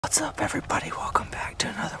What's up, everybody? Welcome back to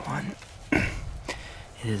another one.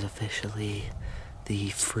 It is officially the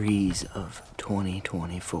freeze of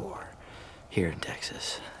 2024 here in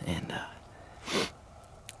Texas, and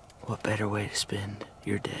what better way to spend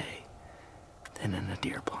your day than in a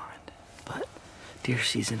deer blind? But deer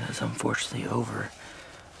season is unfortunately over,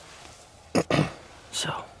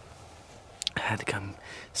 so I had to come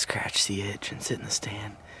scratch the itch and sit in the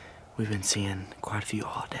stand. We've been seeing quite a few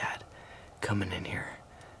aoudad coming in here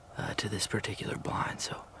to this particular blind,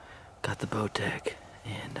 so got the Bowtech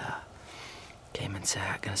and came and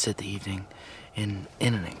sat. Gonna sit the evening in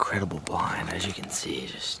an incredible blind, as you can see.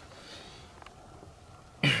 Just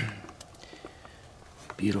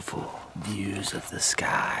beautiful views of the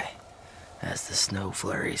sky as the snow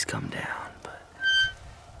flurries come down, but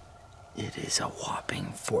it is a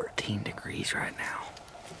whopping 14 degrees right now,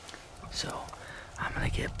 so I'm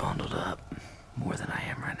gonna get bundled up more than I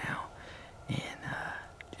am right now and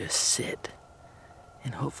just sit,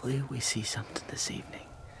 and hopefully we see something this evening.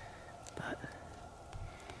 But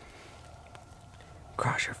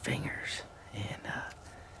cross your fingers and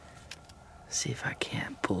see if I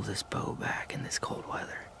can't pull this bow back in this cold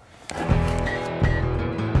weather.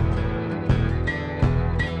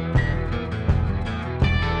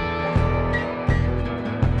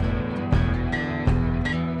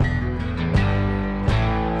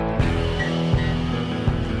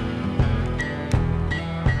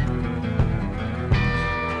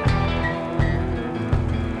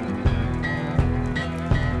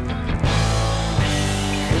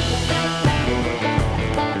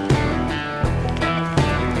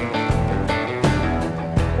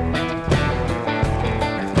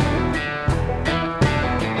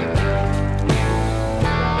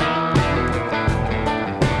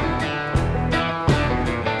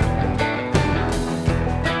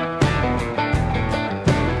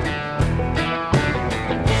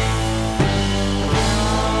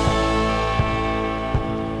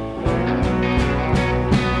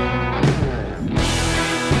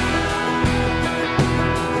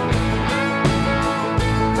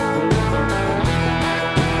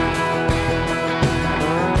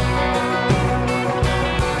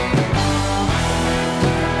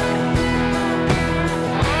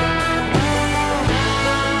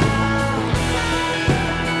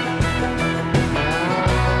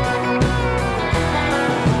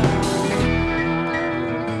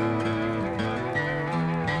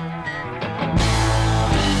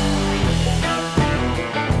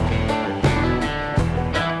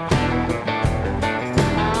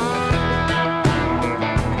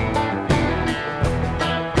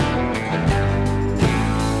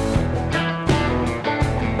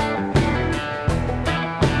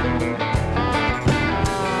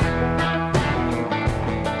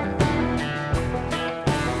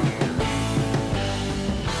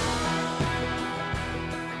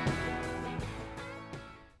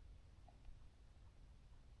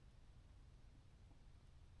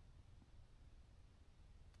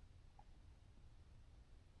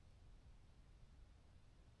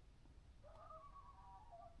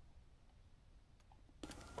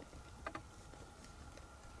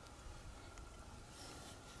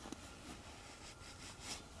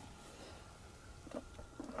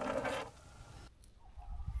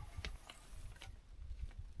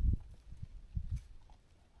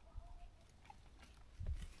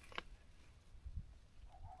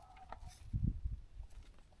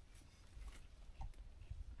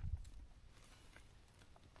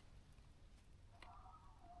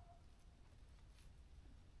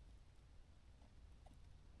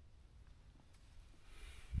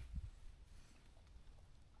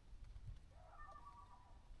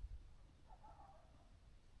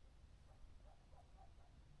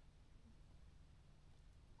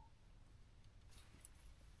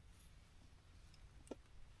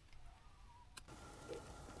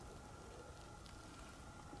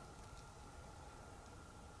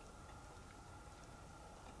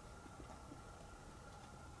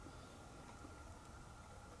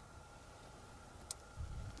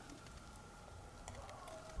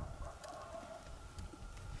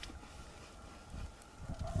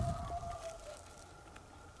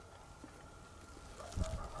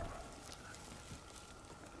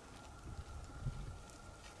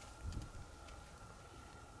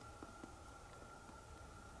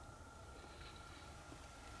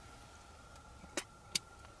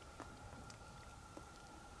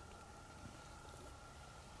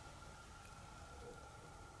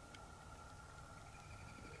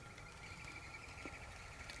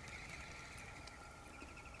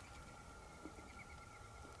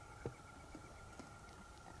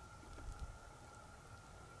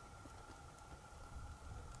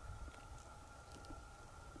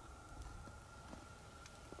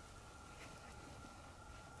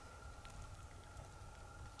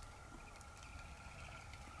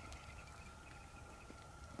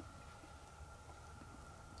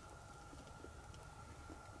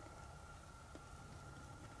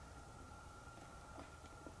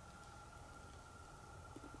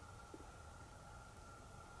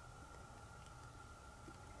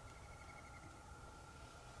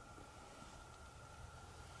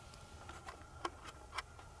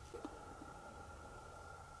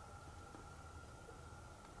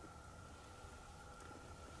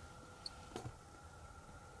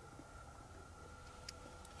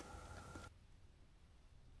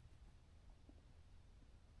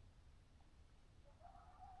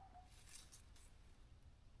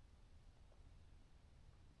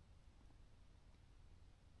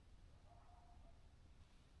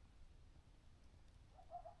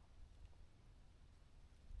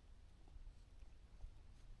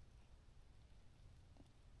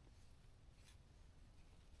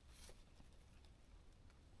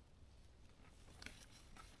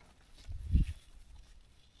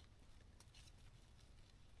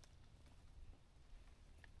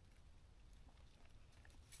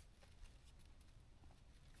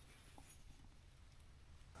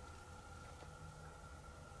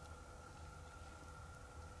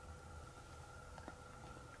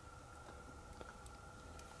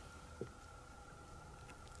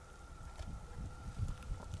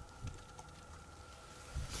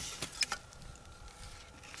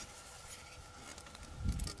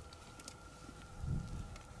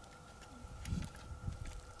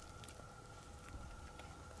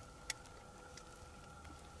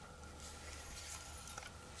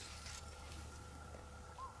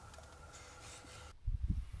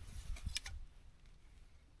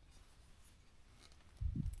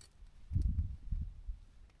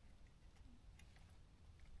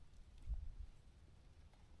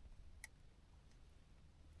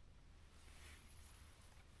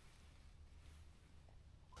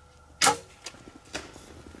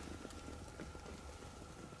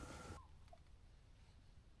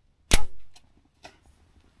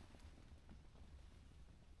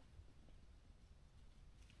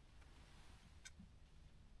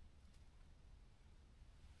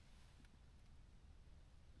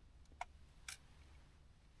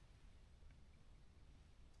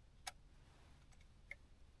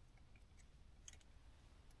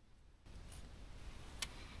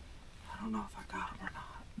 know if I got them or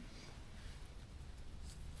not.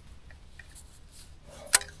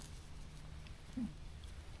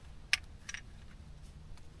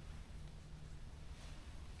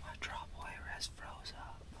 My drop away res froze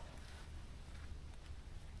up.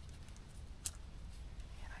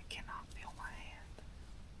 And I cannot feel my hand.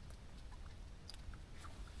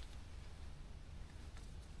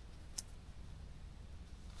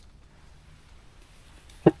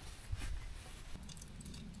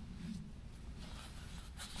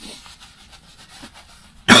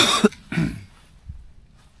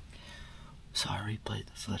 So I replayed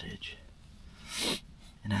the footage,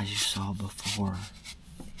 and as you saw before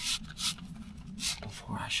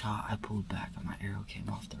I shot, I pulled back and my arrow came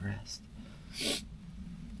off the wrist.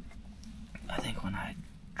 I think when I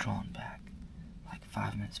drawn back, like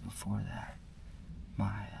 5 minutes before that,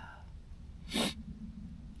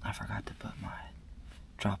 I forgot to put my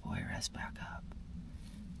drop away rest back up.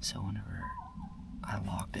 So whenever I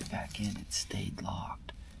locked it back in, it stayed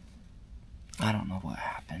locked. I don't know what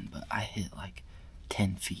happened, but I hit like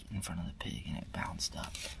 10 feet in front of the pig and it bounced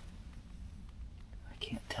up. I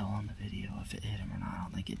can't tell on the video if it hit him or not. I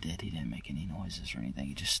don't think it did. He didn't make any noises or anything.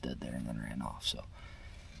 He just stood there and then ran off. So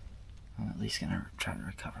I'm at least gonna try to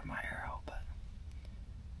recover my arrow, but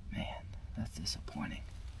man, that's disappointing.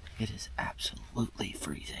 It is absolutely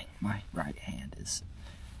freezing. My right hand is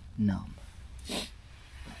numb. I'm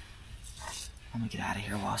gonna get out of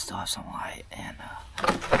here while I still have some light and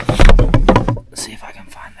see if I can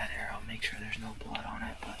find that arrow. Make sure there's no blood on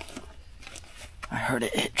it, but I heard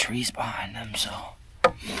it hit trees behind them, so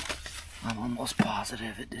I'm almost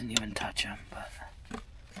positive it didn't even touch him. But that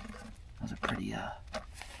was a pretty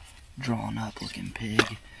drawn up looking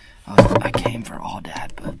pig. I came for all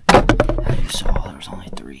dad, but as you saw, there was only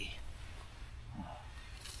three.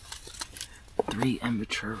 Three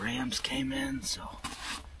immature rams came in, so,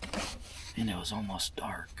 and it was almost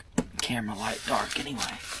dark. Camera light dark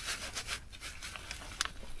anyway.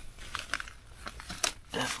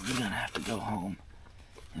 Definitely gonna have to go home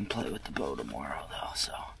and play with the bow tomorrow though,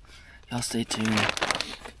 so y'all stay tuned.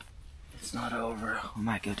 It's not over. We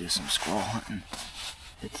might go do some squirrel hunting.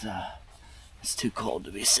 It's too cold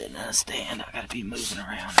to be sitting in a stand. I gotta be moving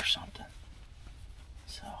around or something.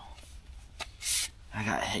 So I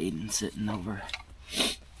got Hayden sitting over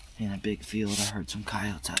in a big field. I heard some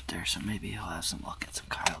coyotes out there, so maybe he'll have some luck at some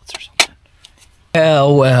coyotes or something.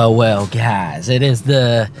 Well, guys, it is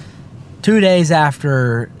the 2 days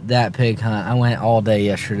after that pig hunt. I went all day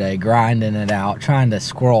yesterday grinding it out, trying to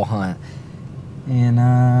squirrel hunt. And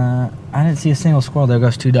I didn't see a single squirrel. There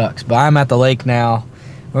goes 2 ducks. But I'm at the lake now.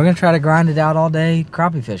 We're going to try to grind it out all day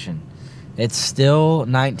crappie fishing. It's still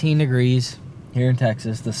 19 degrees here in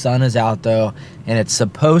Texas. The sun is out though, and it's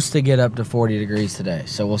supposed to get up to 40 degrees today.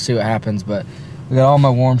 So we'll see what happens. But we got all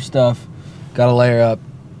my warm stuff. Got to layer up.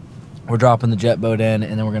 We're dropping the jet boat in,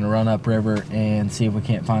 and then we're going to run upriver and see if we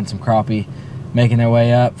can't find some crappie making their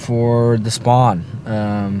way up for the spawn.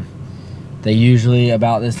 They usually,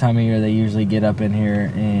 about this time of year, they usually get up in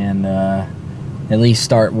here and at least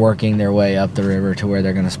start working their way up the river to where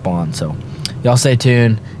they're going to spawn. So y'all stay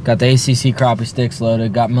tuned. Got the ACC crappie sticks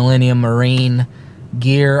loaded. Got Millennium Marine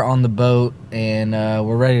gear on the boat, and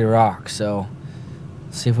we're ready to rock. So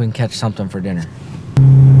let's see if we can catch something for dinner.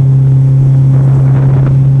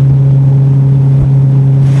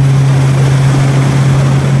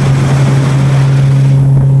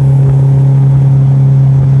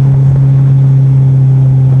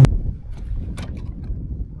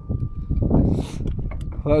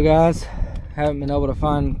 Well guys, haven't been able to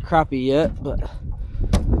find crappie yet, but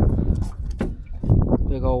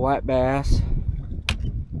big old white bass.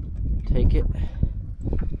 Take it.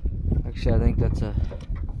 Actually, I think that's a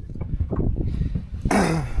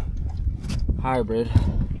hybrid.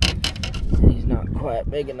 He's not quite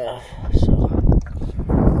big enough, so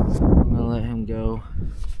I'm gonna let him go.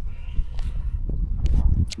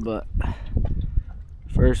 But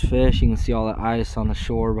first fish, you can see all the ice on the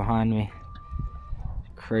shore behind me.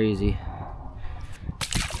 Crazy.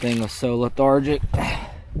 Thing was so lethargic.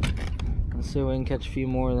 Let's see if we can catch a few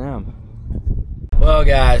more of them. Well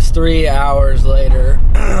guys, 3 hours later,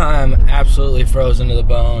 I'm absolutely frozen to the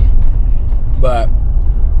bone. But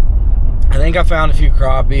I think I found a few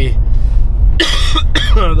crappie.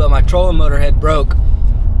 But my trolling motor head broke.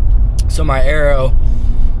 So my arrow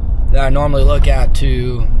that I normally look at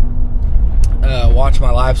to watch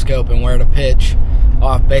my live scope and where to pitch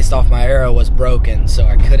based off my arrow was broken, so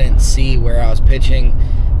I couldn't see where I was pitching,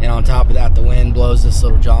 and on top of that the wind blows this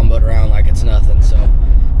little john boat around like it's nothing. So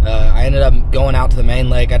I ended up going out to the main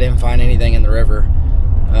lake. I didn't find anything in the river,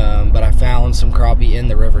 but I found some crappie in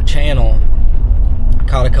the river channel.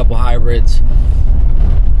 caught a couple hybrids.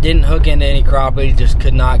 Didn't hook into any crappie, just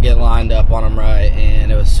could not get lined up on them right,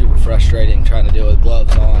 and it was super frustrating trying to deal with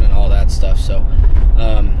gloves on and all that stuff. So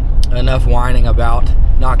enough whining about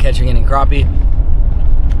not catching any crappie.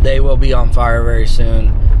 They will be on fire very soon.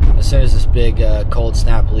 As soon as this big cold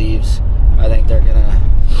snap leaves, I think they're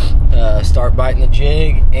gonna start biting the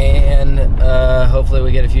jig, and hopefully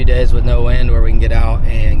we get a few days with no wind where we can get out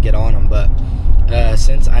and get on them. But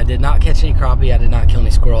since I did not catch any crappie, I did not kill any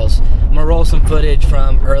squirrels. I'm gonna roll some footage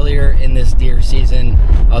from earlier in this deer season.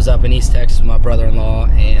 I was up in East Texas with my brother-in-law,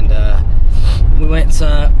 and we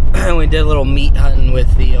we did a little meat hunting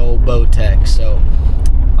with the old Bowtech. So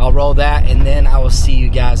I'll roll that, and then I will see you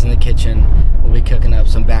guys in the kitchen. We'll be cooking up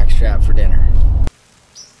some backstrap for dinner.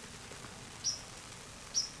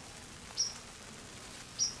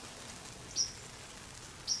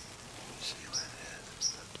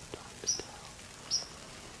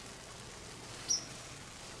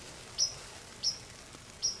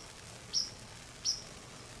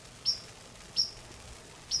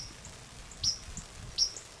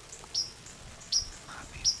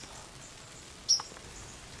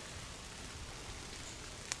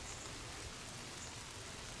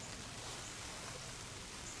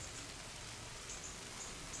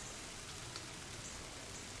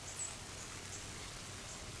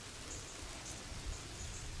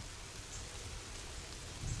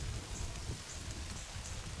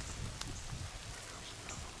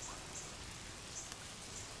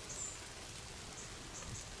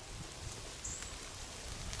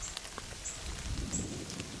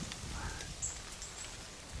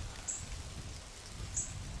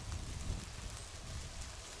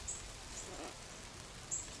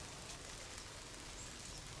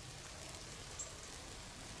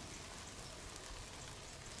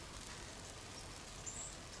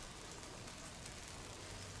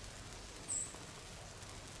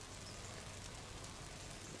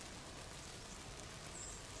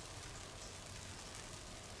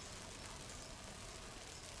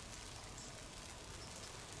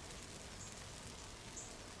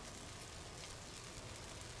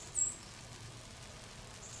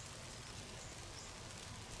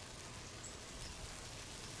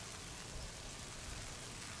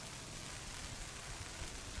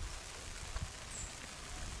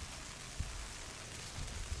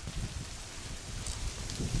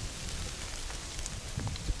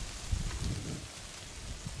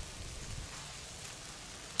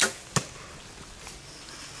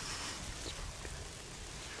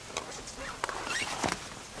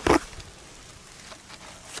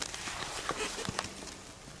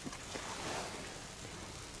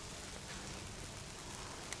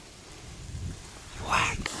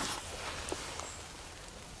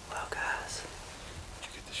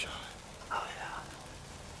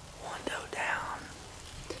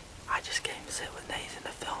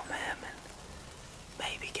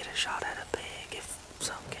 Shot at a pig if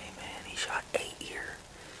some came in. He shot 8 here.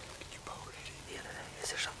 Did you bow ready the other day? Is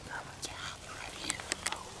there something coming? Yeah, they're right here.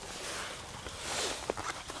 Oh.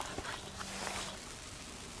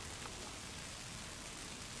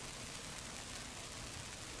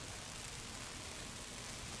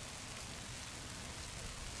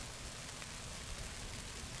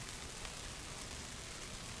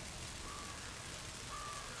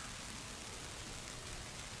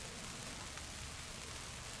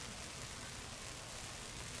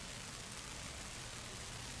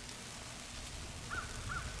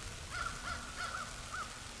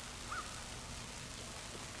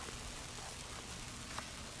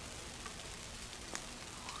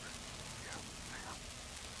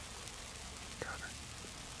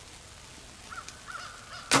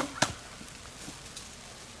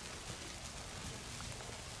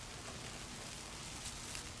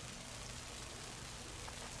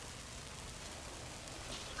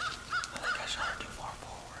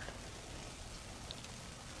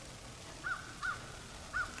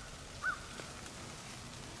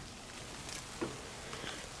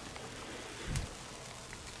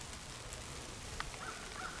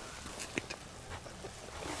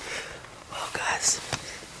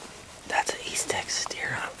 That's an East Texas deer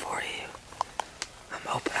hunt for you. I'm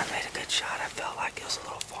hoping I made a good shot. I felt like it was a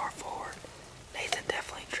little far forward. Nathan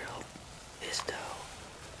definitely drilled his doe.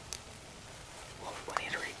 Well, we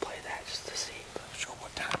need to replay that just to see. But I'm sure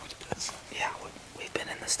what time it is. Yeah, we've been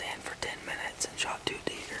in the stand for 10 minutes and shot 2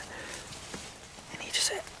 deer. And he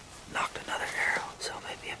just knocked another arrow, so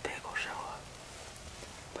maybe a pig will show up.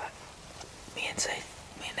 But me and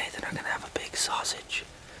Nathan are gonna have a big sausage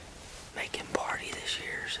making party this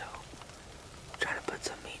year, so I'm trying to put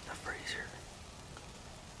some meat in the freezer.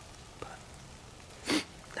 But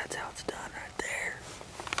that's how it's done right there.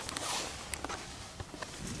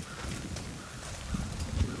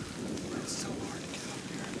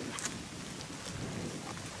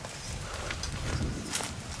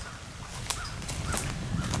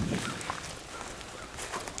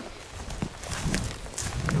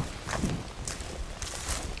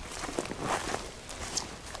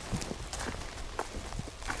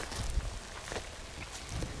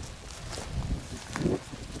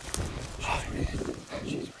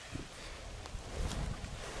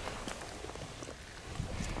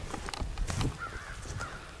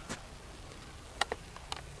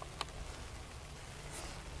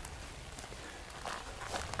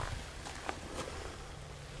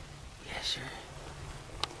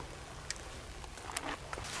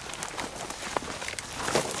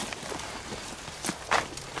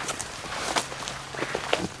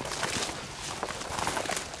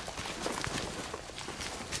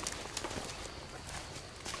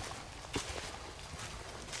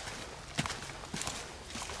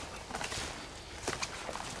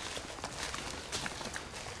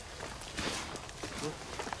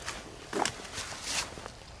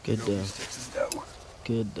 Good dough. Texas dough.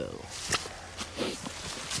 Good dough.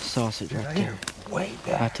 Sausage right there. Way I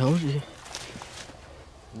back. told you.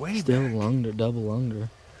 Way Still back. lunged, double lunged.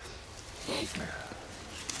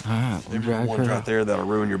 Alright, we'll There's drag ones her. right there that'll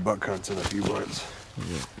ruin your buck hunts in a few months.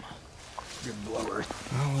 Yep. Good blower.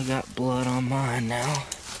 I only got blood on mine now.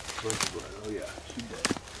 Bunch of blood. Oh yeah, she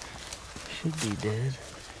dead. Should be dead.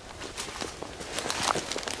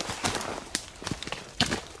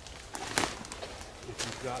 If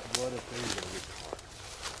you've got blood up there, you're gonna get caught.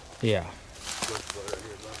 Yeah. Bunch of blood right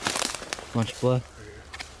here, left. Bunch of blood.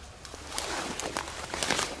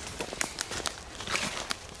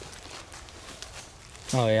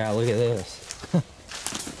 Oh yeah, look at this.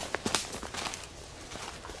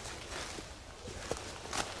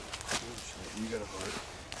 You got a heart.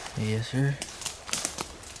 Yes, sir.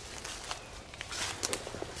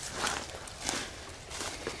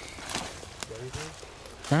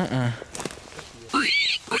 Uh-uh.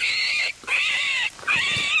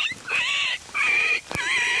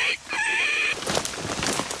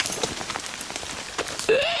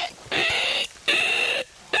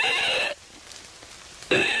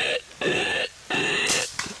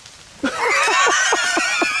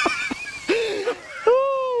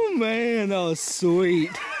 Oh man, that was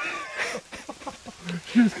sweet.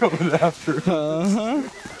 She's coming after. Uh-huh.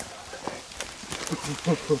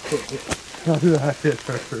 How did I hit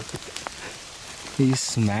her? He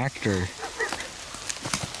smacked her.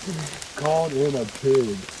 Called in a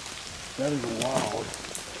pig. That is wild.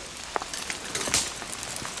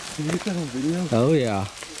 Did you get that on video? Oh yeah.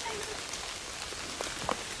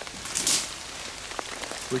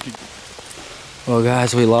 We could. Well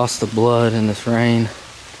guys, we lost the blood in this rain.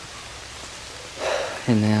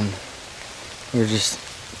 And then we were just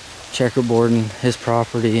checkerboarding his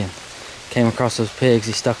property and came across those pigs.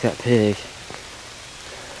 He stuck that pig.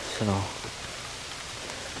 So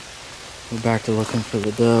we're back to looking for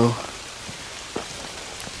the doe.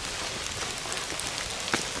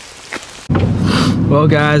 Well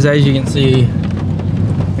guys, as you can see,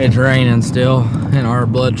 it's raining still and our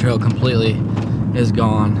blood trail completely is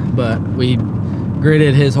gone, but we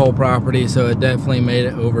gridded his whole property, so it definitely made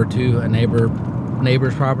it over to a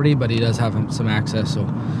neighbor's property, but he does have some access, so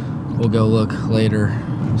we'll go look later,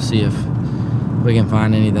 see if we can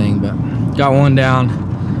find anything. But got one down.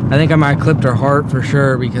 I think I might have clipped her heart for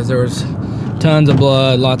sure because there was tons of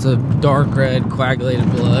blood, lots of dark red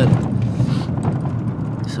coagulated blood.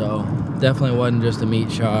 So definitely wasn't just a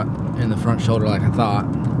meat shot in the front shoulder like I thought,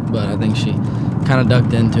 but I think she kind of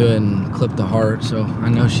ducked into it and clipped the heart, so I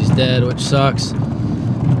know she's dead, which sucks,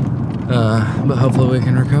 but hopefully we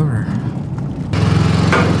can recover her.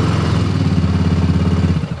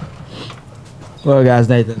 Well guys,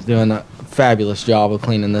 Nathan's doing a fabulous job of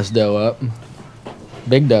cleaning this doe up.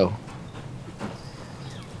 Big doe.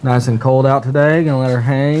 Nice and cold out today, gonna let her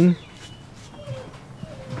hang.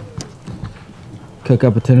 Cook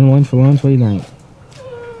up a tenderloin for lunch, what do you think?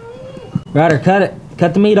 Ryder, cut it.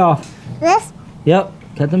 Cut the meat off. This? Yep,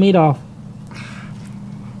 cut the meat off.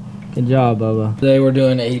 Good job, Bubba. Today we're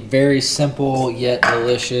doing a very simple yet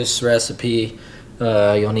delicious recipe.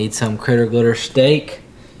 You'll need some critter glitter steak,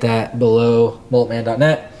 that below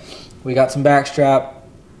mulletman.net. We got some backstrap,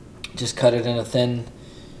 just cut it into thin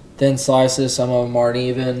slices. Some of them aren't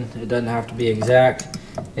even, it doesn't have to be exact.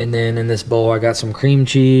 And then in this bowl I got some cream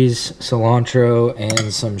cheese, cilantro,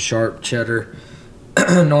 and some sharp cheddar.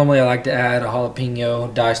 Normally I like to add a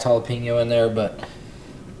jalapeno, diced jalapeno in there, but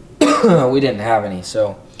we didn't have any,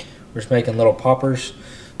 so we're just making little poppers.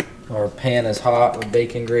 Our pan is hot with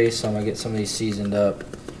bacon grease, so I'm gonna get some of these seasoned up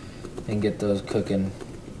and get those cooking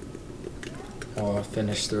while I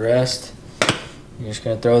finish the rest. You're just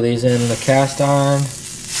gonna throw these in the cast iron,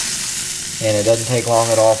 and it doesn't take long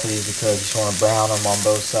at all for these to cook. You just wanna brown them on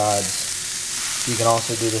both sides. You can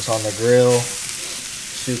also do this on the grill,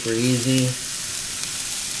 super easy.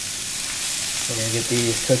 We're gonna get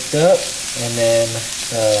these cooked up, and then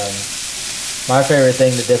my favorite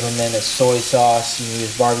thing to dip them in is soy sauce. You can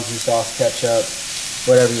use barbecue sauce, ketchup,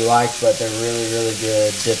 whatever you like, but they're really, really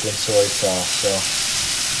good dipped in soy sauce. So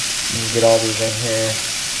you can get all these in here,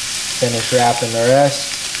 finish wrapping the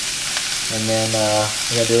rest, and then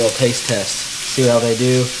we're gonna do a little taste test. See how they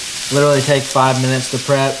do. Literally takes 5 minutes to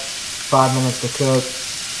prep, 5 minutes to cook,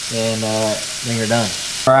 and then you're done.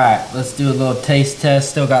 All right, let's do a little taste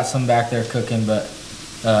test. Still got some back there cooking, but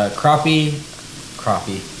crappie.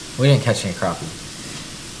 We didn't catch any crappie.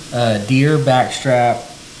 Deer backstrap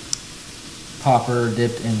popper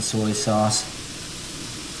dipped in soy sauce.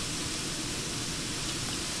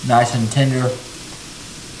 Nice and tender.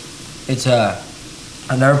 It's I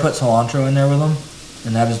never put cilantro in there with them,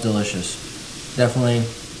 and that is delicious. Definitely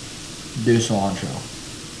do cilantro.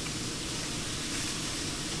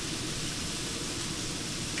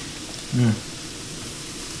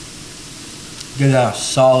 Get a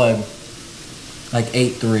solid like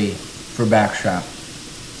 8.3 for backstrap.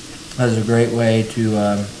 That is a great way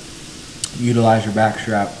to utilize your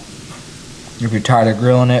backstrap if you're tired of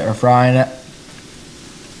grilling it or frying it.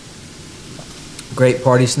 Great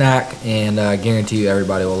party snack, and I guarantee you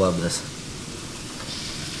everybody will love this.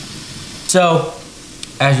 So,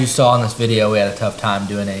 as you saw in this video, we had a tough time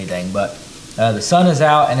doing anything, but the sun is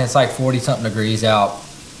out and it's like 40-something degrees out.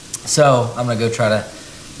 So I'm gonna go try to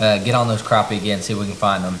get on those crappie again, see if we can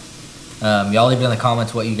find them. Y'all leave it in the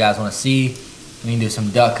comments what you guys wanna see. We can do some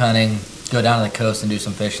duck hunting, go down to the coast and do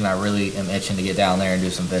some fishing. I really am itching to get down there and do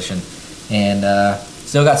some fishing. And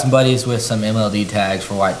still got some buddies with some MLD tags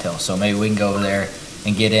for whitetail, so maybe we can go over there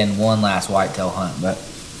and get in one last whitetail hunt. But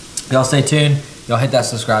y'all stay tuned. Y'all hit that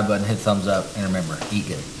subscribe button, hit thumbs up, and remember, eat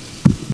good.